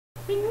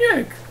Hey,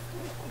 Nick.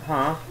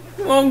 Huh?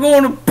 I'm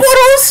going to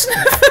bottle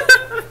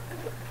sniff.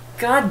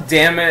 God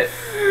damn it.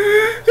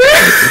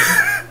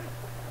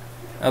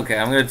 Okay,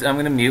 I'm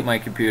gonna mute my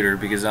computer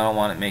because I don't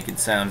want it making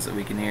sounds that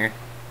we can hear.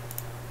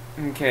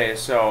 Okay,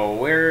 so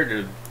where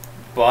did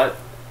butt?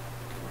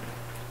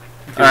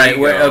 Alright,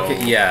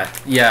 okay,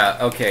 yeah,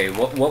 okay.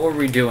 What were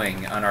we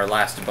doing on our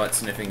last butt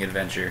sniffing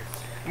adventure?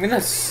 I'm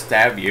gonna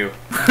stab you.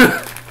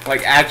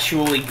 Like,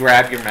 actually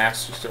grab your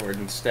master sword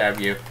and stab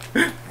you.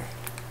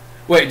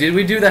 Wait, did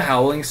we do the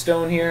Howling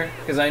Stone here?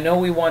 Because I know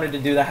we wanted to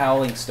do the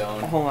Howling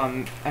Stone. Hold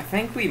on, I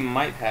think we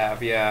might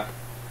have, yeah.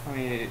 I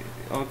mean,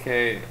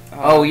 okay.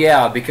 Oh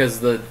yeah,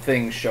 because the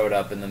thing showed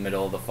up in the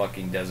middle of the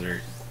fucking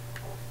desert.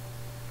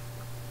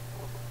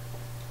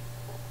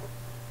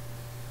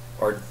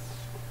 Or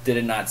did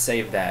it not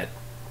save that?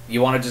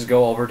 You want to just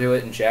go over to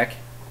it and check?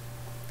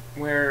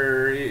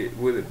 Where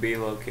would it be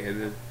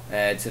located?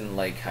 It's in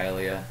Lake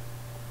Hylia.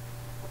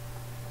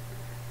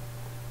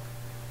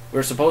 We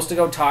were supposed to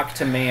go talk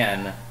to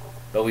Man,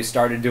 but we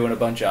started doing a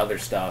bunch of other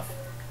stuff.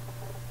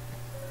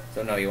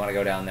 So no, you want to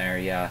go down there,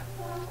 yeah.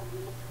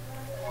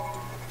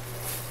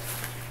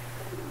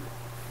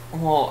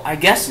 Well, I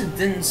guess it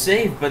didn't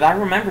save, but I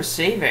remember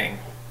saving.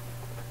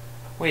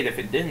 Wait, if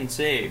it didn't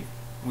save,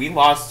 we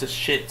lost a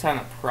shit ton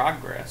of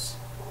progress.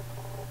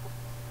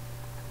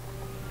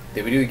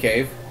 Did we do the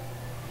cave?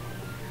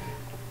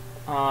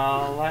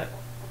 Let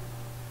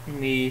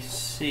me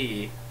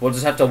see. We'll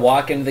just have to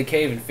walk into the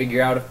cave and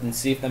figure out and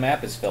see if the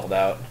map is filled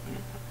out.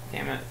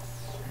 Damn it.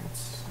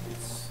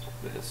 It's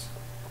this.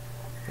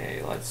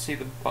 Okay, let's see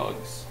the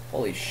bugs.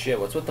 Holy shit,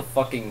 what's with the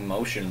fucking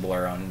motion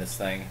blur on this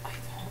thing? I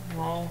don't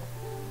know.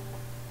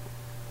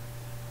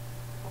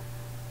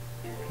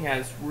 Yeah,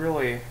 it's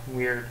really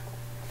weird.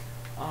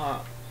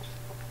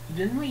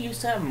 Didn't we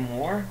used to have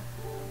more?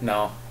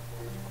 No.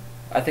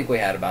 I think we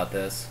had about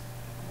this.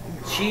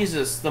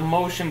 Jesus, the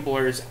motion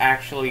blur is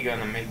actually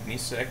gonna make me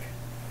sick.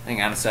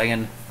 Hang on a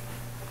second.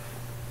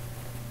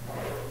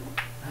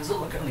 How's it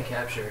look on the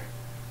capture?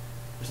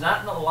 There's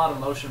not a lot of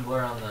motion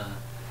blur on the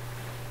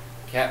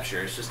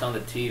capture, it's just on the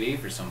TV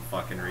for some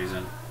fucking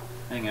reason.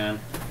 Hang on.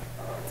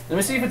 Let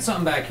me see if it's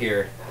something back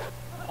here.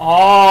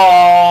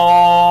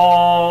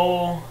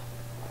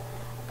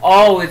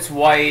 Oh, it's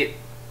white.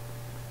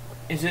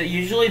 Is it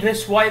usually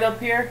this white up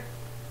here?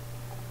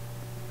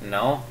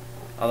 No.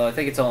 Although I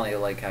think it's only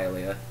like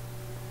Hylia.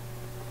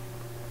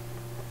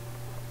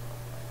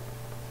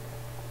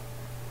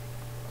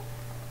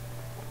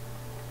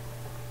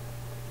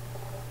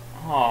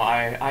 Oh,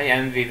 I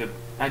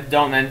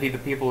don't envy the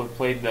people who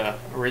played the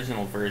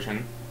original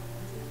version.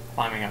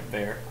 Climbing up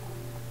there.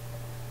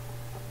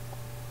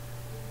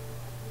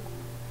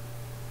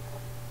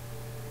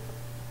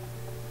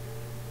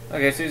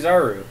 Okay, so he's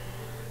Aru.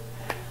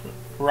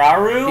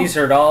 Raru? He's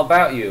heard all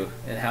about you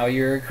and how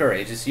you're a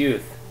courageous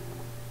youth.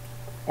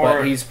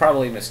 But he's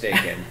probably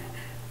mistaken.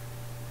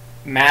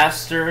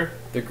 Master.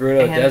 The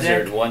Gerudo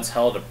Desert Dick. once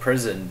held a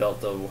prison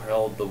built to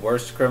hold the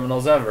worst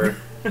criminals ever.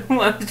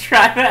 Let's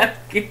try that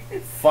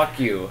again. Fuck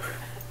you.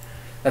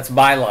 That's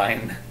my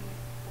line.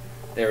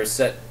 They were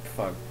set...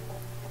 Fuck.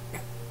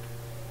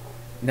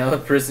 Now the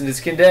prison is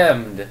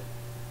condemned.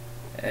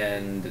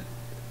 And...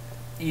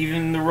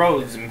 Even the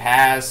roads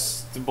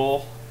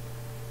impassable.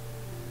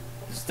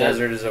 This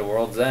desert is at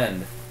world's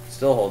end.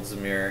 Still holds the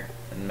mirror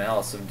and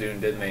malice of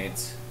doomed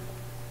inmates.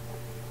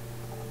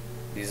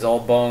 These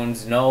old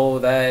bones know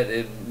that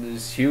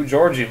this huge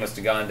orgy must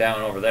have gone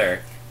down over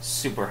there.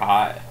 Super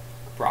hot.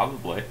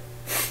 Probably.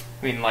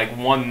 I mean, like,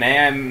 one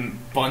man,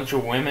 bunch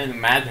of women,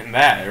 imagine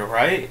that,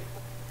 right?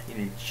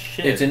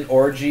 Shit. It's an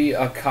orgy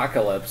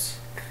apocalypse.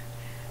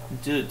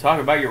 Dude,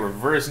 talk about your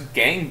reverse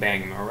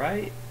gangbang, am I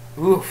right?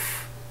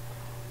 Oof.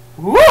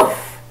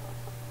 Woof!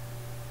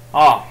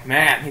 Oh,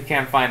 man, you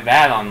can't find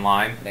that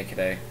online.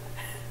 Naked.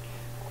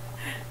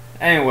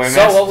 Anyway,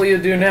 so what will you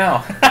do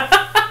now?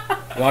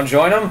 You want to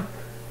join them?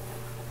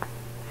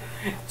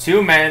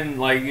 2 men,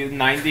 like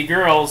 90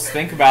 girls.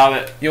 Think about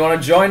it. You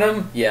want to join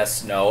them?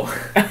 Yes, no.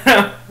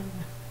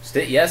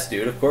 Yes,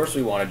 dude. Of course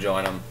we want to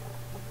join them.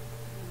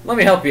 Let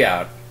me help you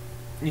out.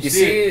 You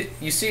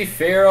see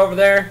Fear over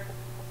there?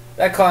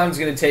 That clown's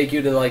gonna take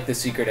you to like the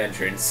secret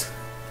entrance.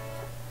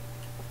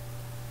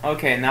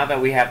 Okay, now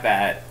that we have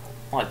that,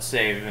 let's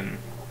save and...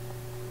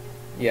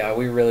 Yeah,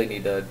 we really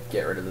need to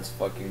get rid of this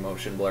fucking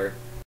motion blur.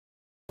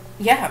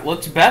 Yeah, it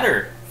looks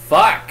better.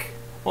 Fuck!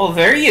 Well,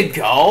 there you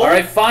go.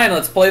 Alright, fine,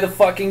 let's play the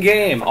fucking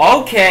game.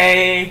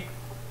 Okay.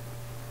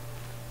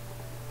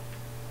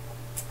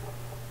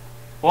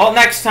 Well,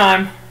 next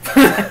time.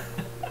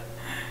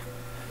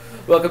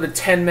 Welcome to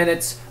 10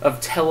 minutes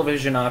of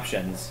television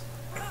options.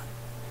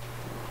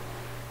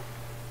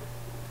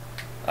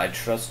 I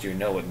trust you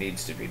know what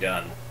needs to be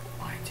done.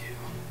 I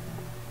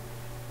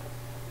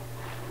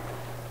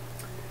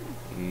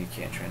do. You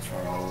can't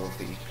transform a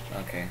wolfie.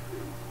 Okay.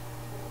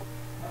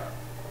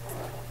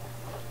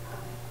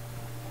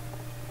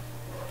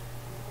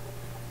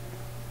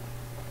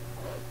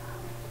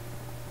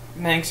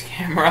 Thanks,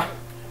 camera.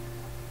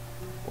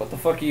 What the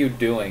fuck are you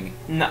doing?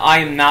 No, I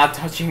am not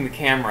touching the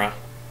camera.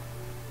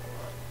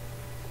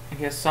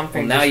 guess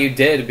something. Well, now you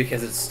did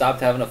because it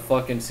stopped having a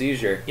fucking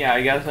seizure. Yeah,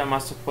 I guess I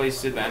must have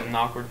placed it at an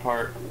awkward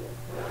part.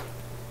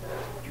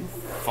 You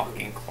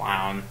fucking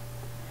clown.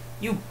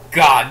 You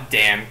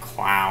goddamn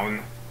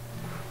clown.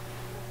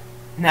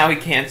 Now he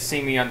can't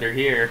see me under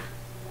here.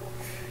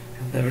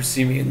 You'll never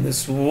see me in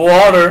this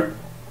water.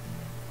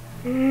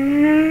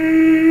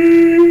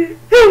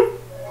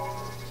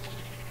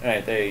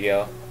 Alright, there you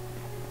go.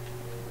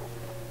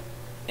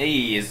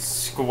 Hey,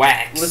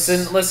 squacks.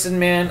 Listen,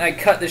 man, I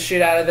cut the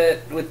shit out of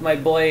it with my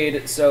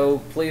blade, so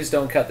please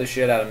don't cut the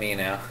shit out of me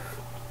now.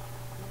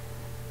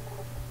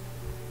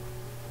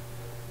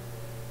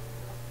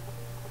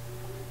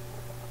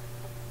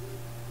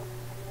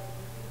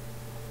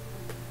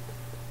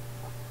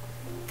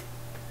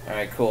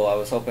 Alright, cool. I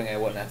was hoping I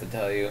wouldn't have to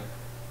tell you.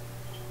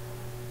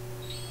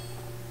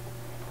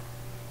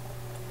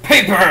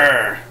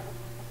 Paper!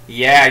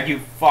 Yeah, you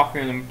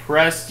fucking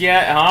impressed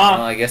yet, huh?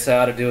 Well, I guess I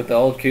ought to do what the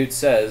old coot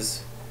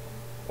says.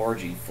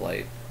 Orgy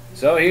flight.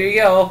 So here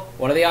you go.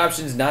 One of the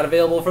options not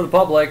available for the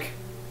public.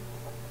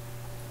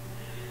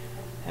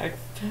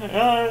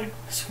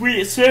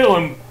 Sweet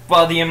sailing,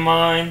 buddy of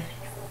mine.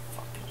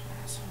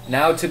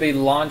 Now to be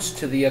launched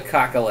to the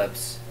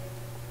apocalypse.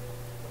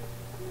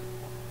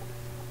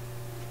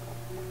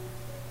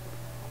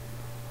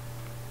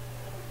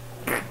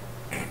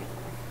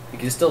 You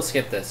can still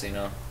skip this, you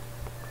know.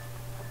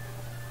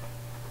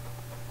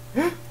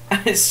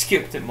 I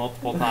skipped it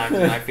multiple times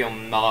and I feel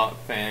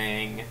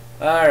nothing.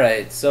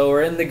 Alright, so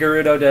we're in the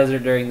Gerudo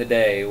Desert during the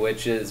day,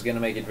 which is going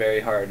to make it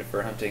very hard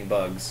for hunting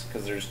bugs,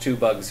 because there's 2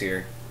 bugs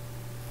here.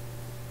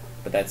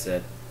 But that's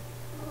it.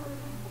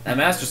 That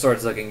Master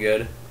Sword's looking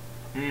good.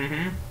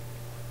 Mm-hmm.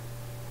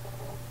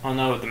 Oh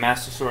no, the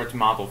Master Sword's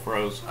model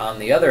froze. On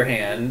the other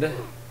hand,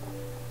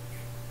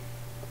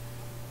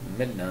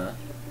 Midna.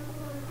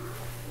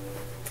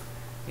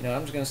 You know,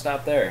 I'm just going to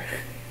stop there.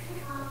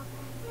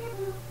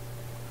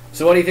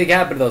 So what do you think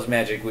happened to those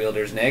magic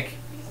wielders, Nick?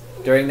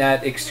 During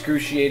that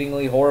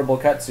excruciatingly horrible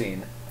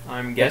cutscene?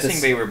 I'm guessing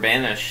they were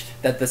banished.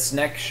 That the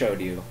Sneck showed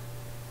you.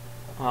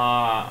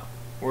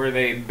 Were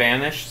they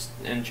banished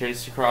and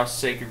chased across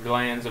sacred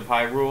lands of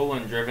Hyrule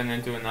and driven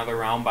into another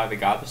realm by the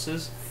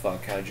goddesses?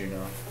 Fuck, how'd you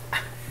know?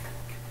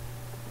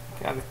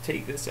 Gotta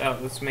take this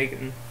out. Let's make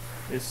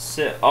this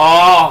sit.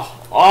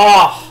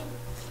 Oh,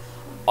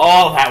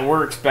 that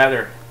works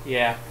better.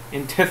 Yeah,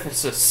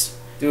 antithesis.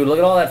 Dude, look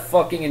at all that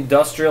fucking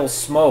industrial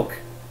smoke.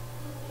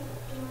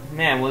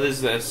 Man, what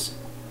is this?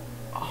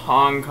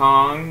 Hong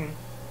Kong?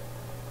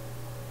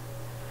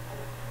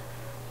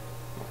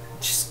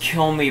 Just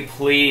kill me,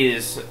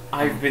 please.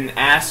 I've been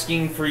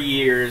asking for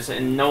years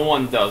and no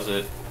one does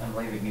it. I'm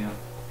leaving you.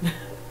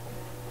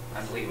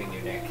 I'm leaving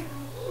you, Nick.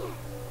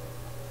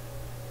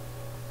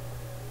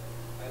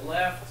 I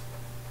left.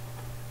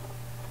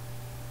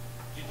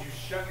 Did you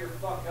shut your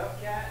fuck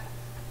up, cat?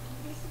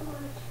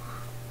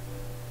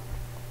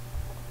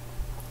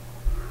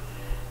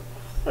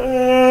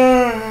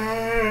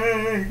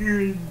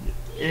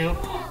 Yep.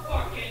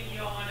 Fucking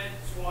yawning,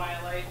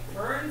 Twilight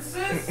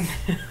Princess.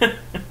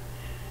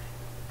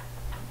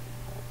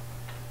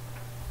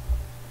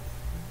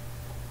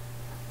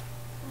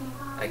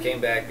 I came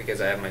back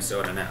because I have my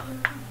soda now.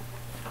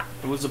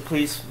 It was a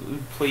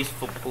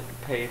peaceful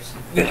pace.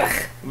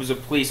 It was a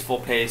peaceful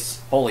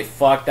pace. Holy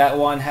fuck, that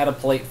one had a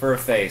plate for a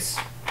face.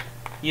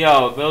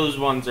 Yo, those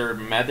ones are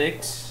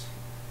medics,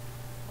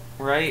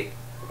 right?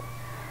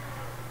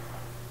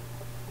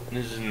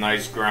 This is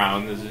nice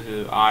ground.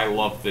 I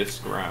love this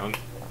ground.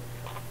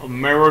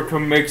 America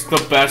makes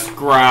the best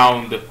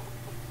ground.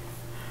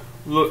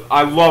 Look,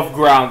 I love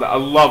ground. I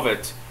love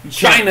it. You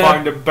can't China.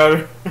 find a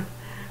better.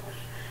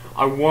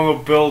 I want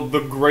to build the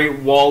Great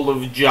Wall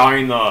of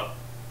China.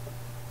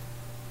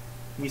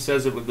 He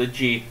says it with a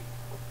G.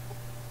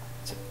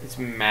 It's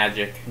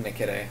magic.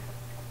 Nikide.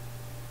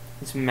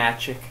 It's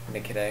magic.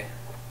 Nikide.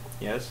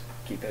 Yes.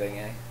 Keep hitting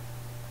A.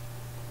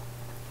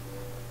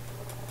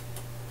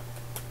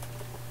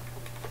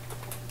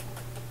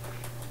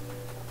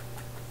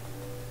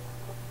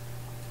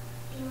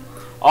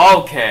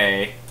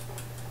 Okay.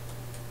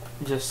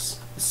 Just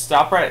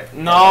stop right.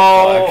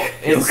 No, fuck.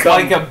 it's You'll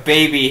like come. a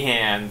baby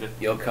hand.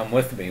 You'll come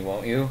with me,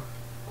 won't you?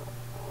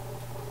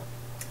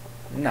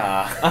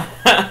 Nah.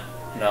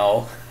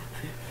 No.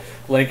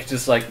 Link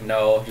just like,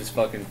 no, just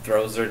fucking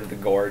throws her into the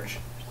gorge.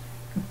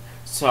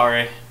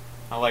 Sorry,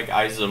 I like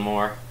Isa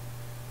more.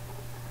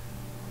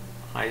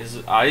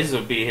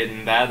 Isa be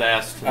hitting that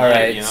ass tonight,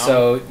 Alright, you know?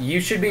 so you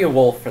should be a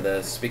wolf for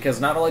this,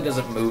 because not only does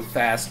it move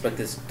fast, but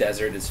this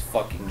desert is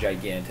fucking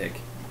gigantic.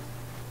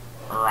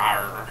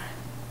 Rawr.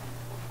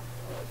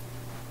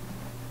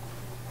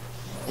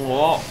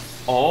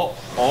 Oh.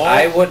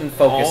 I wouldn't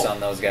focus Oh. on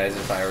those guys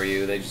if I were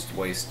you, they just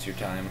waste your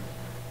time.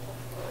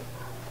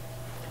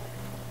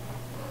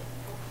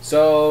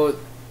 So,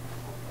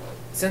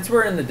 since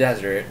we're in the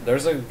desert,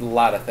 there's a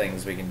lot of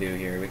things we can do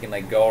here. We can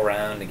like go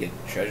around and get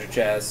treasure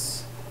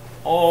chests,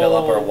 fill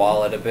up our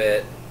wallet a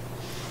bit.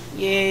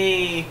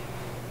 Yay.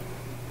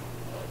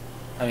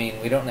 I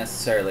mean, we don't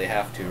necessarily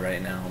have to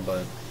right now,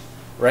 but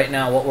right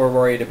now what we're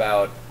worried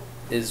about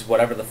is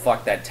whatever the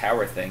fuck that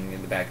tower thing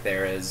in the back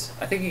there is.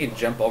 I think you can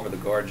jump over the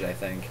gorge, I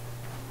think.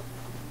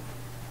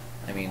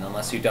 I mean,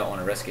 unless you don't want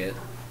to risk it.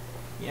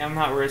 Yeah, I'm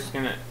not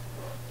risking it.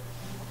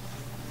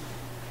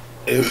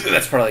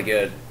 That's probably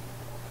good.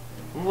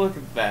 Look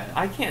at that.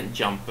 I can't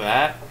jump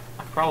that.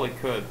 I probably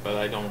could, but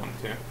I don't want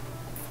to.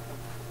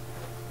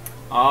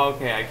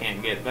 Okay, I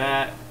can't get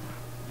that.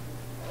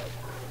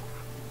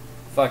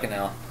 Fucking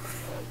hell.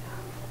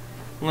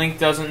 Link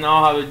doesn't know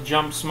how to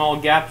jump small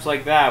gaps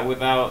like that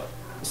without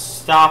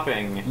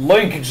stopping.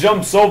 Link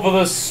jumps over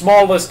the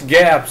smallest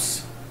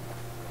gaps.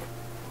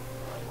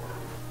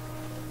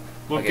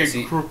 Look Okay, at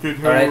see, crooked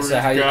all right, Hillary's so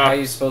how you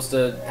gaps. supposed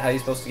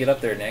to get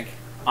up there, Nick?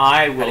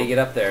 I How do you will. get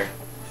up there?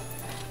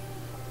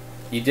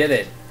 You did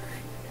it.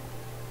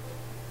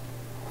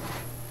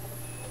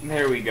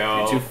 There we go.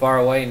 You're too far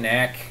away,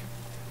 Knack.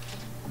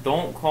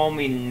 Don't call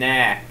me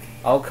Knack.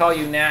 I'll call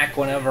you Knack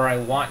whenever I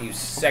want, you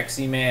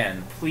sexy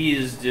man.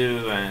 Please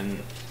do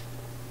then.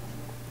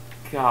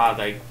 God,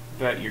 I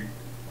bet your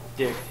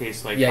dick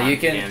tastes like Yeah, cotton you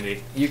can.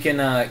 candy. You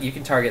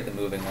can target the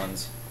moving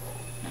ones.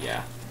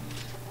 Yeah.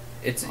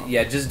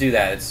 Yeah, just do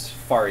that. It's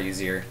far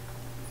easier.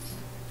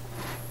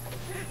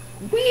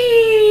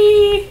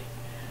 Whee!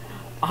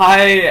 I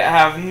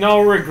have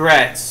no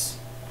regrets.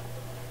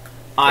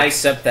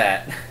 Except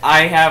that.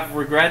 I have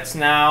regrets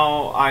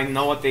now. I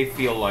know what they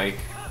feel like.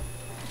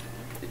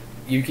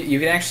 You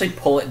can actually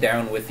pull it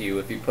down with you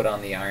if you put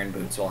on the iron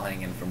boots while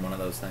hanging from one of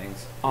those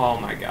things. Oh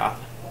my god.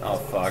 Oh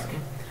fuck.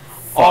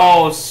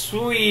 Oh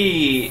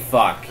sweet.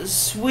 Fuck.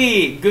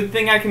 Sweet. Good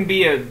thing I can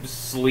be a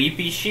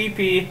sleepy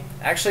sheepy.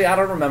 Actually, I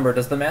don't remember.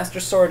 Does the Master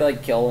Sword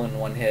like kill in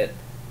one hit?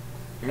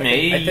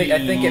 Maybe. I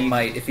think it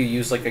might if you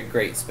use like a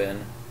great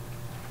spin.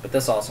 But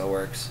this also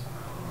works.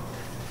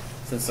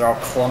 Since they're all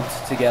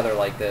clumped together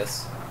like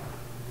this.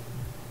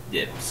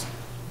 Dips.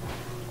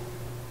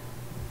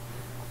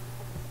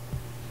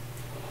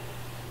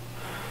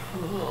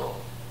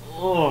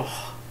 Oh.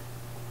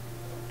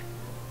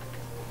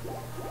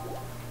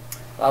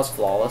 That was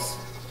flawless.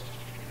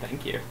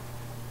 Thank you.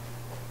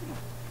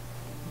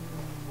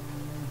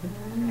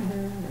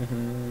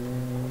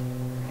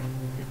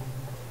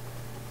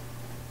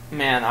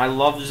 Man, I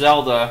love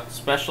Zelda,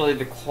 especially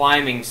the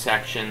climbing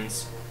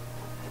sections.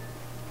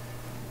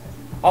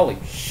 Holy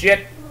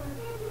shit!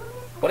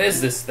 What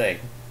is this thing?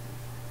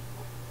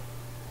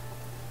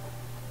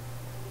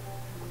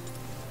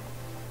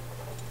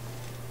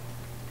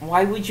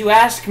 Why would you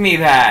ask me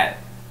that?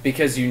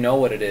 Because you know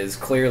what it is,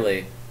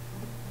 clearly.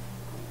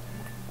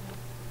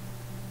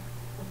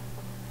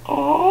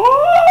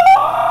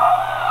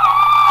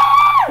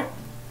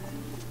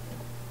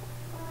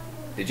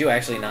 Did you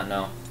actually not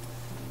know?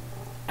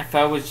 I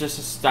thought it was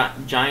just a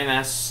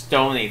giant-ass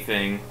stony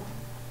thing.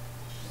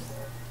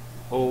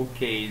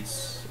 Okay,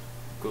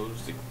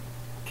 goes to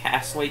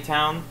Castle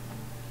Town.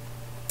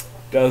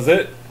 Does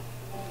it?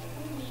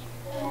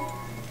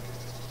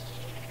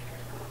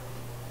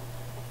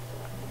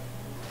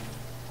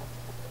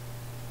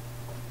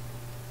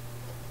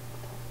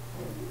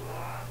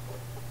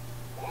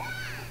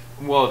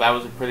 Whoa, that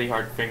was a pretty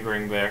hard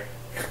fingering there.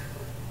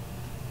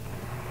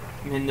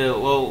 And a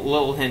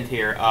little hint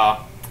here,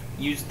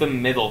 use the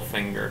middle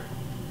finger.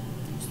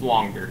 It's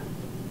longer.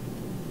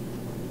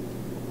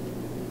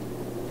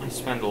 I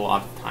spend a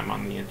lot of time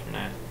on the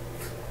internet.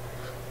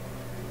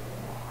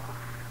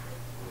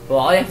 Well,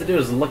 all you have to do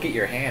is look at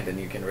your hand and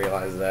you can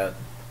realize that.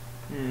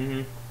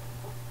 Mm-hmm.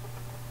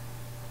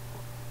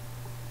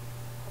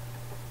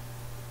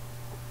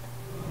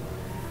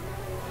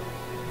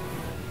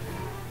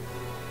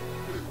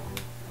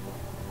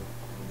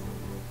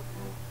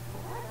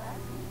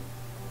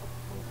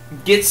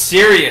 Get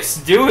serious.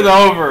 Do it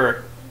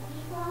over.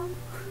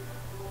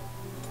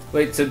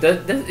 Wait, so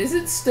is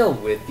it still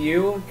with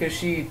you? Because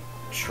she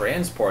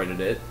transported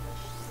it.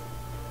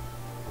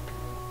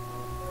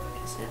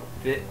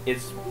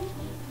 It's...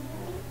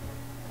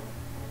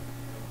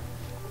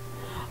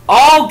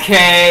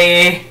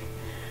 Okay!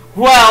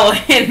 Well,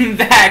 in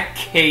that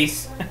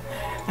case...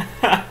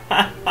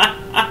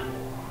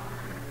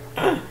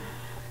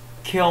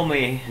 Kill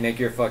me. Nick,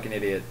 you're a fucking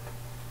idiot.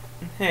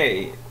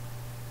 Hey.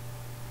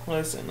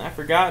 Listen, I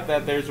forgot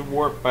that there's a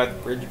warp by the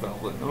bridge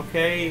velvet,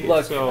 okay?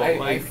 Look, so,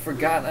 I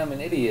forgot I'm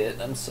an idiot.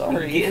 I'm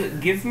sorry.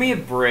 Give me a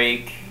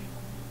break.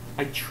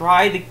 I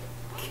try to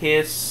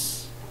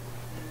kiss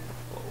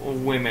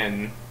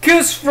women.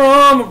 Kiss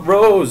from a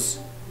Rose!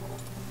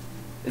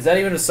 Is that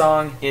even a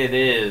song? It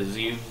is.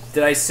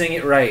 Did I sing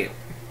it right?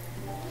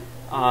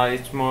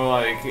 It's more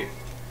like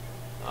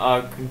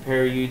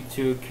compare you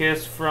to a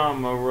kiss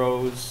from a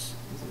rose,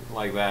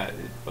 like that.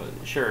 But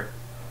sure.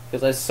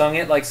 Because I sung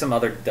it like some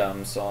other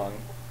dumb song.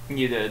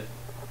 You did.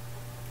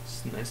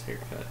 It's a nice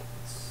haircut.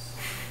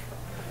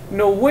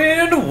 Know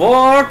when to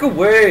walk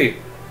away.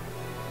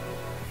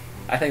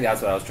 I think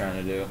that's what I was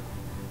trying to do.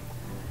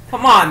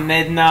 Come on,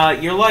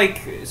 Midna. You're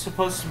like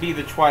supposed to be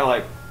the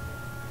Twilight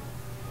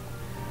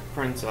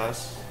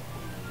princess.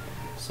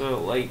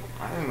 So, like,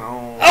 I don't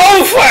know.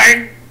 Oh,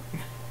 fuck!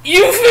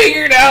 You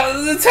figured out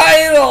the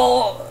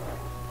title!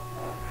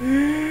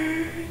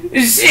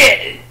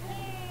 Shit!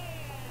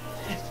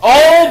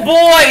 Oh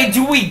boy,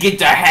 do we get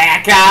to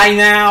Hawkeye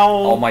now?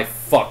 Oh my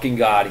fucking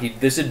god.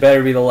 This had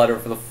better be the letter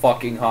for the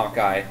fucking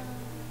Hawkeye.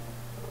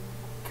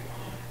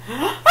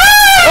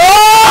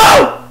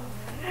 Oh!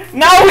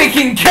 Now we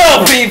can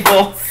kill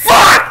people!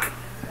 Fuck!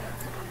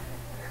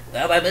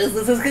 Now my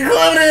business is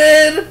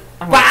concluded!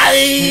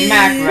 Bye!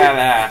 Smack that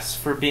ass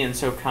for being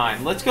so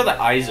kind. Let's go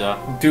to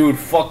Isa. Dude,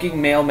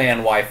 fucking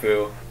mailman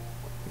waifu.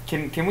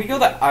 Can we go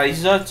to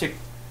Isa to,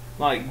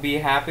 like, be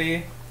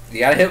happy? You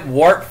gotta hit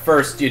warp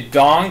first, you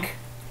donk.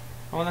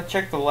 I wanna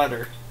check the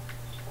letter.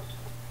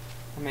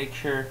 To make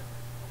sure.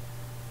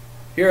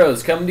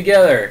 Heroes come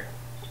together.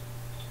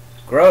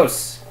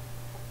 Gross.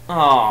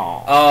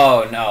 Oh.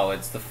 Oh no,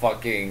 it's the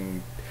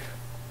fucking...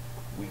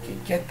 We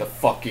can get the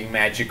fucking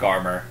magic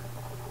armor.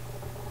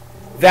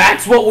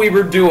 That's what we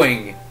were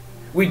doing.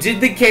 We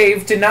did the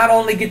cave to not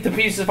only get the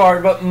piece of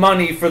art, but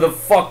money for the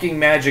fucking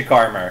magic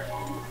armor.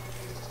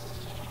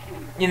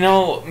 You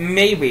know,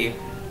 maybe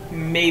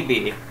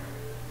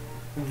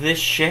this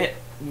shit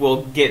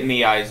will get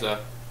me Isa.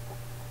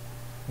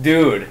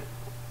 Dude.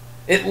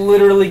 It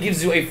literally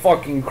gives you a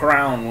fucking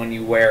crown when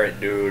you wear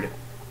it, dude.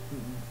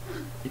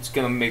 It's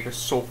gonna make her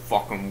so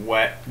fucking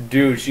wet.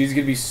 Dude, she's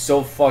gonna be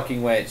so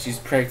fucking wet. She's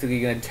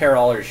practically gonna tear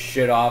all her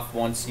shit off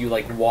once you,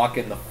 like, walk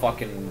in the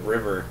fucking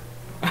river.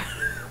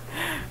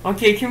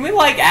 Okay, can we,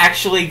 like,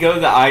 actually go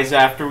to Isa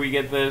after we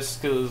get this?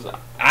 Cause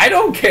I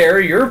don't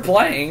care, you're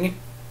playing.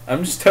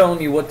 I'm just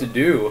telling you what to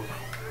do.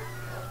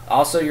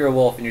 Also, you're a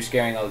wolf and you're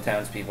scaring all the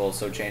townspeople,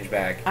 so change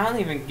back. I don't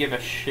even give a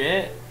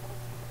shit.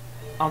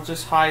 I'll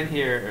just hide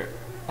here.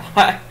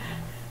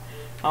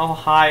 I'll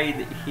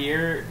hide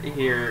here,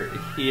 here,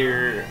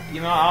 here.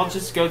 You know, I'll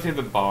just go to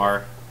the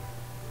bar.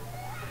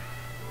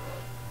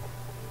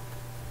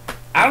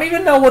 I don't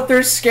even know what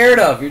they're scared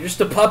of. You're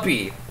just a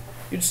puppy.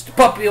 You're just a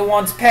puppy who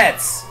wants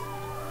pets.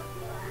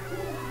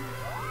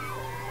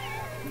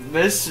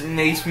 This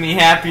makes me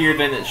happier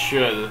than it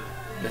should.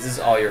 This is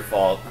all your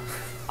fault.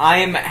 I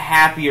am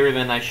happier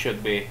than I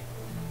should be.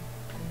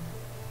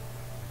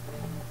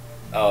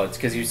 Oh, it's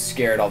because you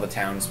scared all the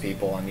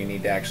townspeople and you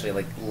need to actually,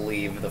 like,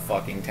 leave the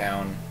fucking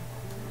town.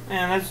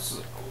 Man,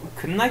 that's...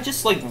 Couldn't I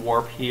just, like,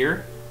 warp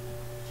here?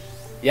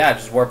 Yeah,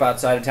 just warp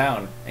outside of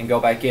town and go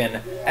back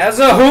in as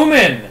a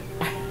human!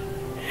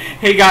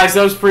 Hey guys,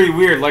 that was pretty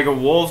weird. Like a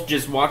wolf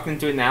just walked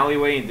into an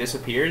alleyway and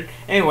disappeared.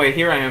 Anyway,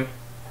 here I am.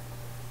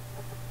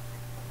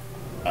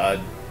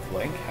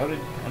 Link? How did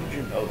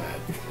you know that?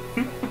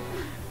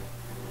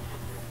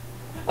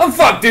 I'm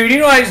fucked, dude. You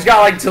know I just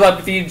got, like,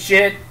 telepathy and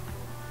shit.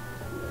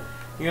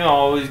 You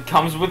know, it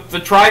comes with the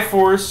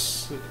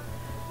Triforce.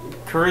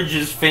 Courage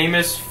is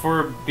famous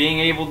for being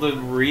able to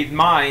read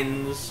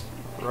minds,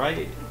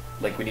 right?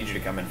 Like, we need you to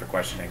come in for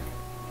questioning.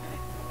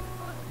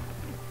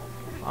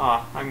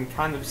 I'm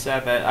kind of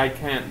sad that I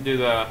can't do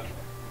the,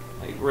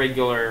 like,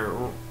 regular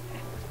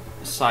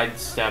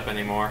sidestep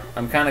anymore.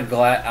 I'm kind of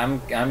glad. I'm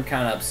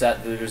kind of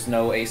upset that there's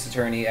no Ace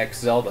Attorney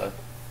X Zelda.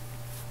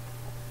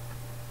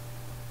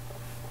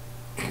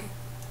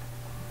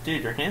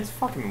 Dude, your hand's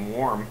fucking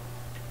warm.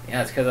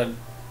 Yeah, it's because I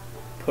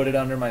put it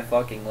under my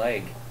fucking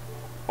leg.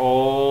 Oh,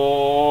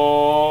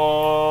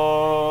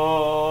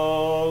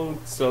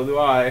 so do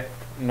I.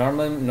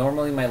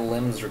 Normally my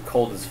limbs are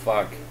cold as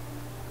fuck.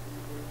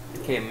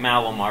 Okay,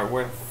 Malamar,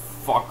 where the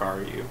fuck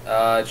are you?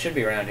 It should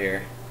be around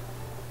here.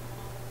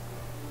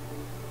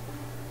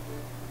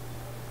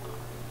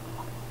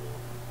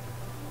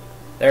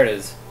 There it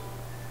is.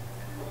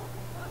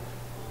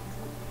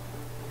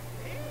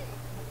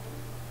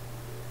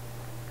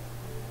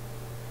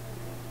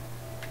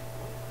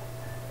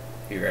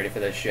 You ready for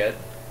this shit?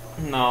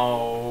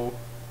 No.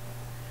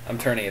 I'm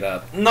turning it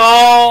up.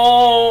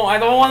 No! I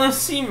don't want to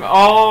see...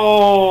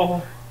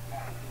 Oh!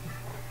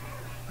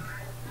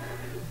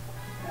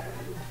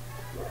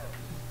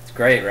 It's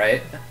great,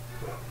 right?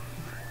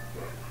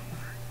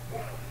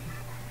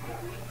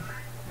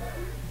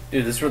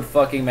 Dude, this is where the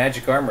fucking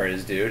magic armor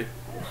is, dude.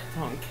 I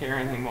don't care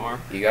anymore.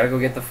 You gotta go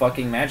get the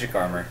fucking magic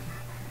armor.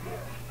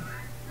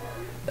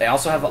 They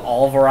also have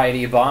all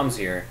variety of bombs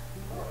here.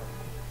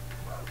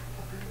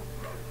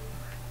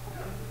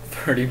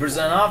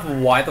 30% off?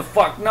 Why the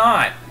fuck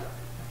not?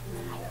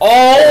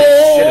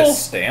 Oh! Shit, a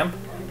stamp?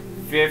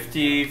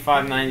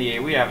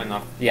 55.98. We have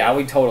enough. Yeah,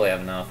 we totally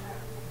have enough.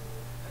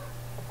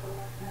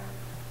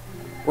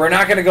 We're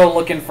not gonna go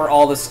looking for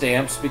all the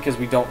stamps because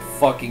we don't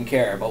fucking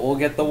care, but we'll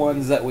get the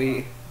ones that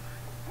we...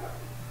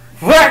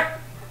 Fuck!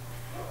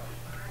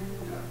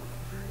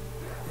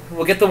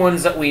 We'll get the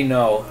ones that we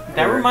know.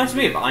 That reminds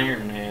me of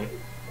Iron Man.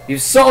 You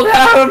sold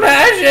out of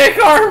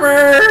magic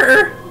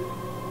armor!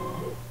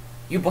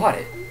 You bought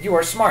it. You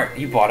are smart.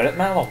 You bought it at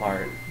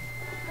Malamart.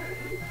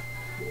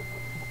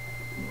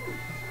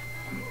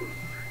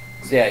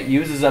 So yeah, it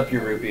uses up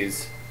your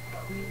rupees.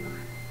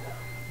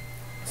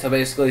 So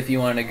basically, if you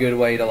want a good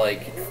way to,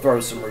 like, throw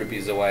some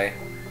rupees away,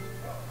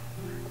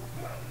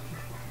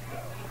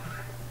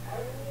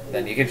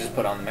 then you can just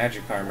put on the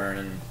magic armor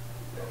and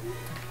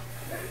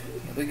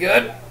you'll be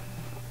good.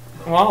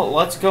 Well,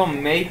 let's go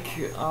make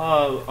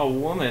a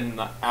woman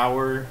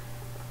our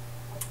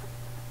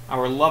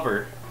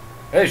lover.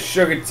 Hey,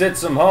 sugar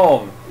tits, I'm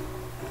home.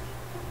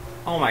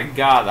 Oh my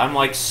god, I'm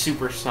like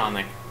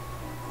supersonic.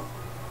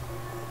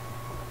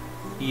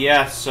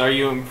 Yes, are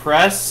you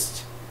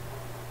impressed?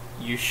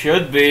 You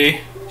should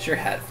be. Is your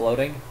hat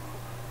floating?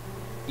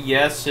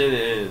 Yes, it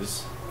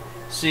is.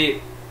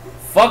 See...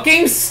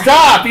 Fucking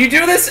stop! You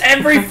do this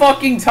every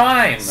fucking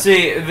time!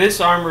 See,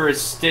 this armor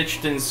is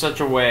stitched in such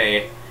a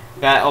way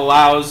that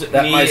allows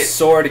that me... my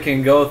sword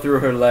can go through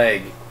her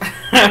leg.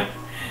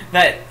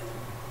 That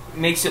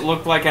makes it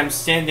look like I'm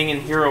standing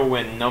in hero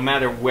win no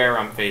matter where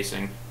I'm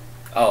facing.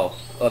 Oh.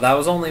 Well, that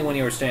was only when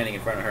you were standing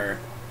in front of her.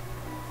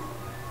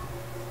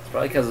 It's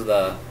probably because of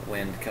the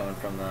wind coming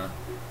from the...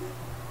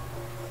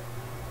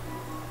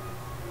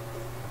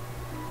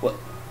 What?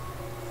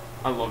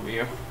 I love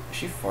you. Is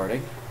she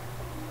farting?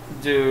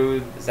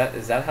 Dude. Is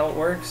that how it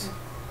works?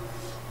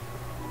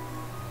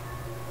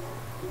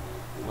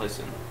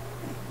 Listen.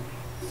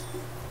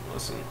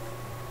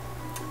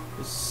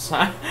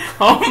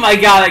 Oh my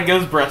god, it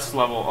goes breast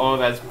level. Oh,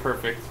 that's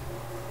perfect.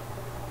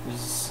 The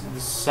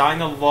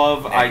sign of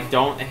love, Nick. I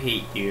don't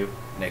hate you.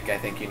 Nick, I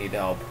think you need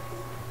help.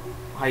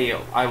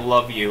 I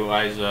love you,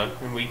 Isa,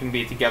 and we can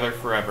be together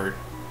forever.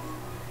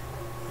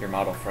 Your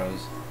model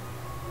froze.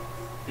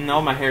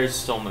 No, my hair is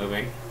still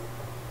moving.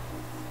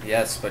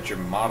 Yes, but your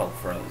model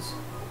froze.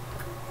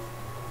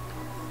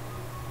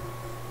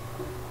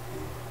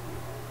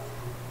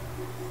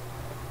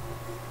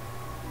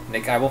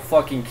 Nick, I will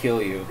fucking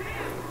kill you.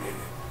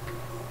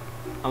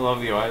 I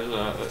love you,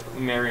 Isa.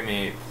 Marry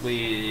me,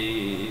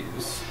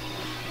 please.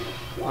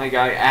 Like,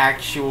 I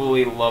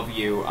actually love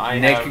you.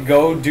 Nick,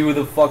 go do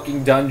the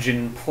fucking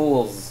dungeon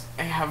pulls.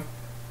 I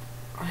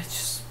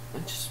just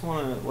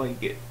wanna,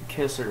 like,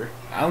 kiss her.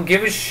 I don't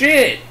give a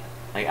shit!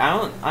 Like,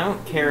 I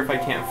don't care if I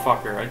can't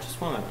fuck her. I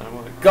wanna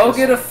go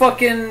get a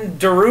fucking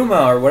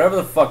Daruma or whatever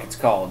the fuck it's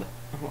called.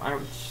 I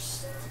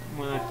just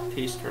wanna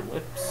taste her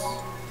lips.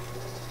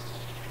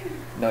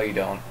 No, you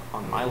don't.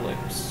 On my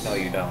lips. No,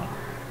 you don't.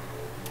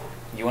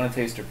 You want to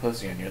taste her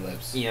pussy on your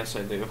lips. Yes,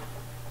 I do.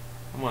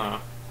 I'm gonna...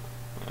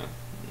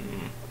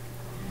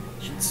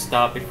 should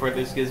stop before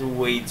this gets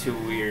way too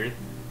weird.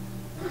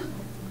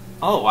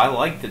 Oh, I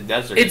like the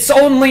desert. It's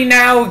only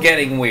now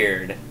getting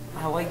weird.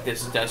 I like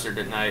this desert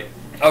at night.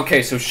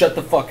 Okay, so shut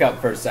the fuck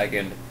up for a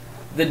second.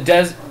 The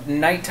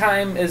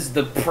nighttime is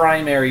the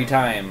primary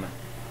time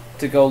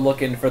to go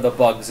looking for the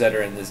bugs that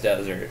are in this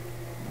desert.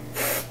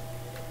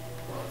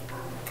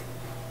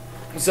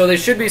 So they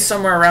should be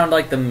somewhere around,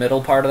 like, the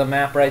middle part of the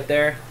map right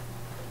there.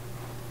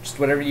 Just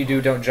whatever you do,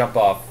 don't jump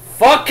off.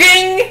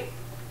 Fucking!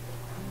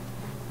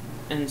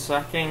 And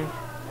sucking.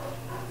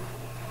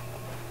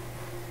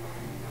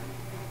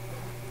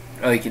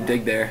 Oh, you can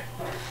dig there.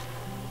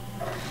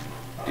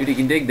 Dude, you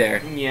can dig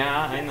there. Yeah,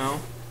 I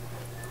know.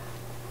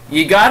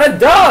 You got a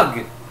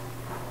dug!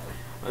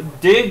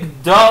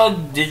 Dig,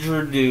 dug,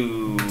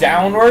 didgeridoo.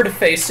 Downward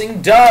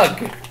facing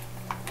dug.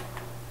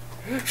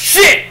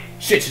 Shit!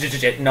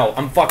 Shit. No,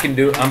 I'm fucking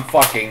doing this.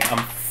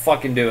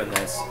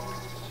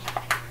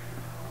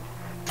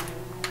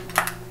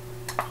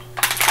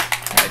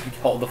 Alright,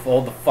 hold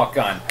the fuck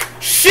on.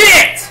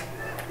 Shit!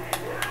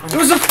 It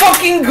was a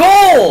fucking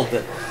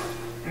gold!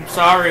 I'm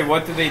sorry,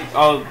 what do they...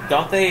 Oh,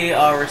 don't they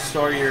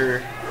restore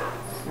your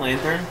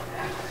lantern?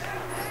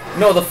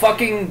 No, the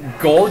fucking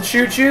gold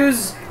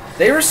choo-choos,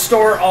 they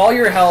restore all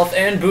your health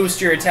and boost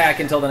your attack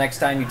until the next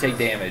time you take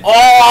damage.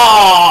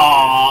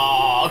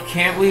 Oh!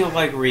 Can't we,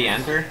 like,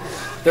 re-enter?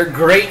 They're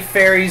great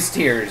fairies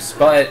tiers,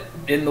 but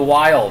in the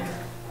wild.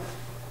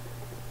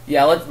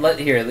 Yeah,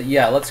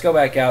 let's go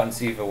back out and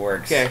see if it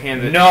works. Okay,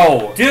 hand it.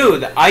 No!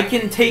 Dude, I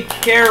can take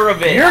care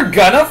of it! You're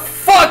gonna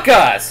fuck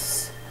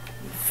us!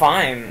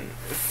 Fine.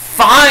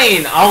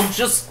 Fine! I'll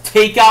just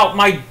take out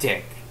my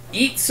dick.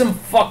 Eat some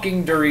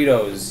fucking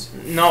Doritos.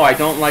 No, I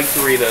don't like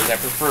Doritos. I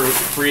prefer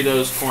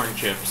Fritos corn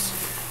chips.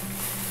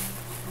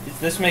 Is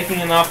this making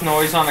enough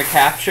noise on the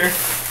capture?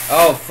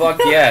 Oh, fuck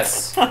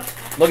yes.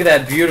 Look at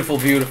that beautiful,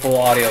 beautiful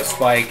audio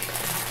spike.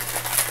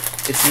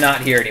 It's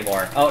not here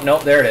anymore. Oh,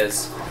 nope, there it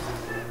is.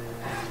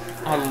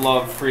 I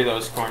love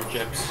Fritos corn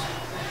chips.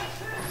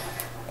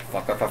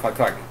 Fuck.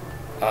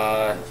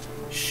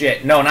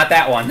 Shit. No, not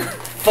that one.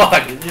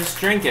 Fuck. Just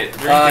drink it.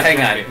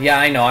 Hang on. Yeah,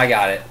 I know, I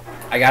got it.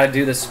 I gotta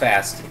do this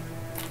fast.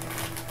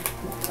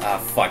 Ah,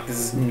 fuck, this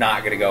is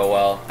not gonna go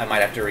well. I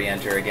might have to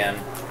re-enter again.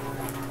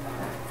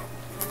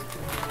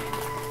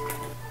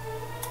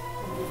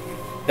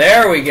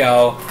 There we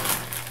go.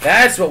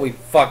 That's what we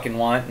fucking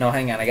want. No,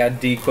 hang on, I gotta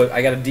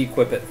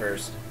de-equip it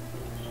first.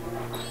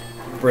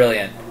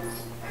 Brilliant.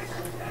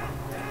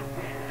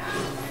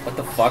 What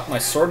the fuck? My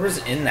sword was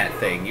in that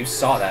thing. You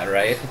saw that,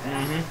 right?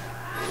 Mm-hmm.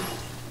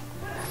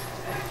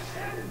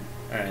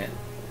 Alright.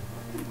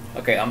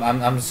 Okay,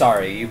 I'm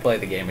sorry. You play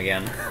the game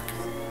again.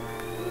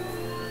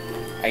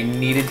 I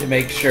needed to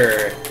make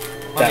sure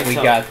that we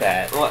got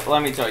that.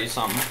 Let me tell you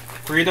something.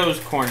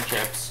 Fritos corn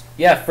chips.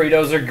 Yeah,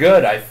 Fritos are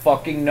good. I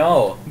fucking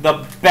know.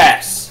 The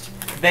best.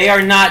 They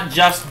are not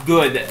just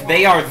good.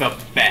 They are the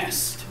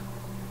best.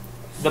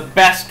 The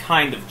best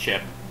kind of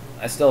chip.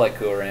 I still like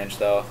Cool Ranch,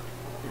 though.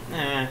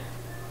 I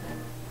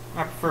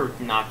I prefer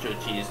nacho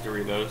cheese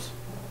Doritos.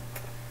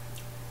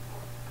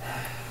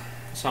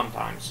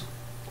 Sometimes.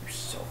 You're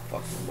so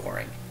fucking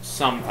boring.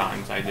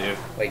 Sometimes I do.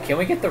 Wait, can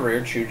we get the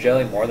rare chew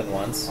jelly more than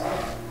once?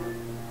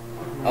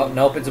 Oh,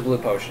 nope, it's a blue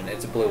potion.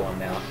 It's a blue one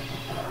now.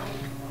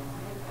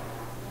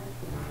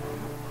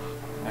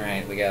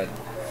 Alright, we got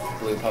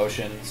blue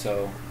potion,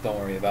 so don't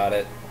worry about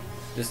it.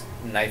 Just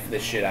knife the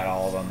shit out of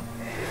all of them.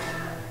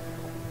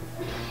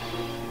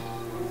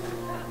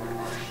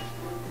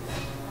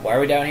 Why are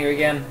we down here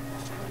again?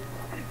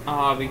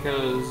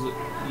 Because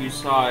you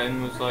saw it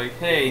and was like,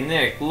 hey,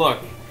 Nick, look.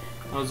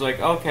 I was like,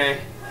 okay.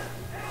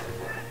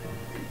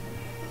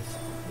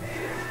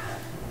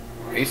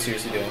 Are you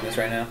seriously doing this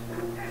right now?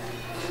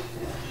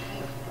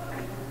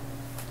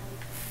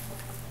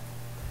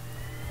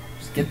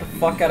 Just get the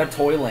fuck out of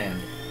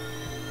Toyland.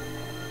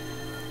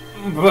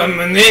 But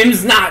my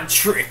name's not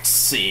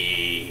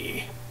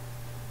Trixie.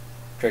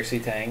 Trixie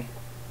Tang.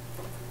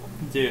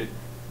 Dude.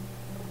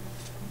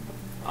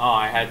 Oh,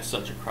 I had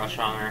such a crush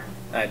on her.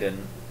 I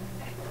didn't.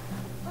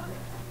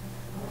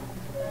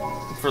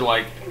 For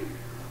like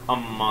a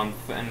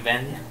month, and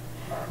then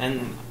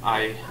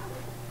I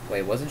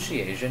Wait, wasn't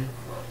she Asian?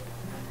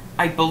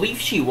 I believe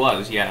she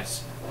was,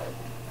 yes.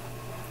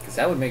 Because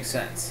that would make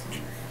sense.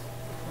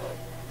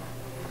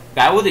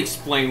 That would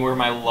explain where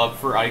my love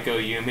for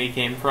Aiko Yumi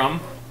came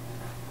from.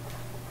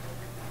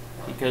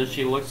 Because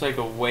she looks like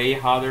a way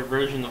hotter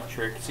version of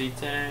Trixie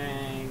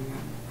Tang.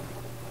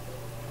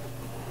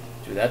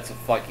 Dude, that's a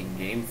fucking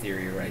game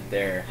theory right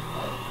there.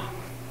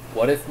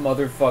 What if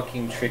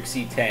motherfucking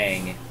Trixie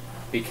Tang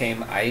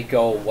became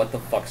Aiko? What the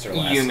fuck's her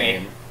last Yumi.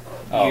 name?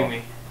 Oh.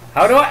 Yumi.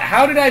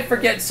 How did I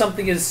forget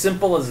something as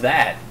simple as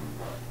that?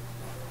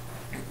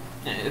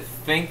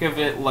 Think of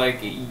it like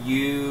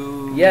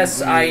you.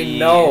 Yes, I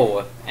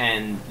know.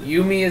 And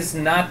Yumi is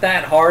not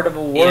that hard of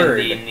a word.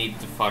 Andy need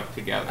to fuck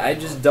together. I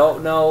just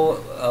don't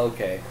know.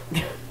 Okay.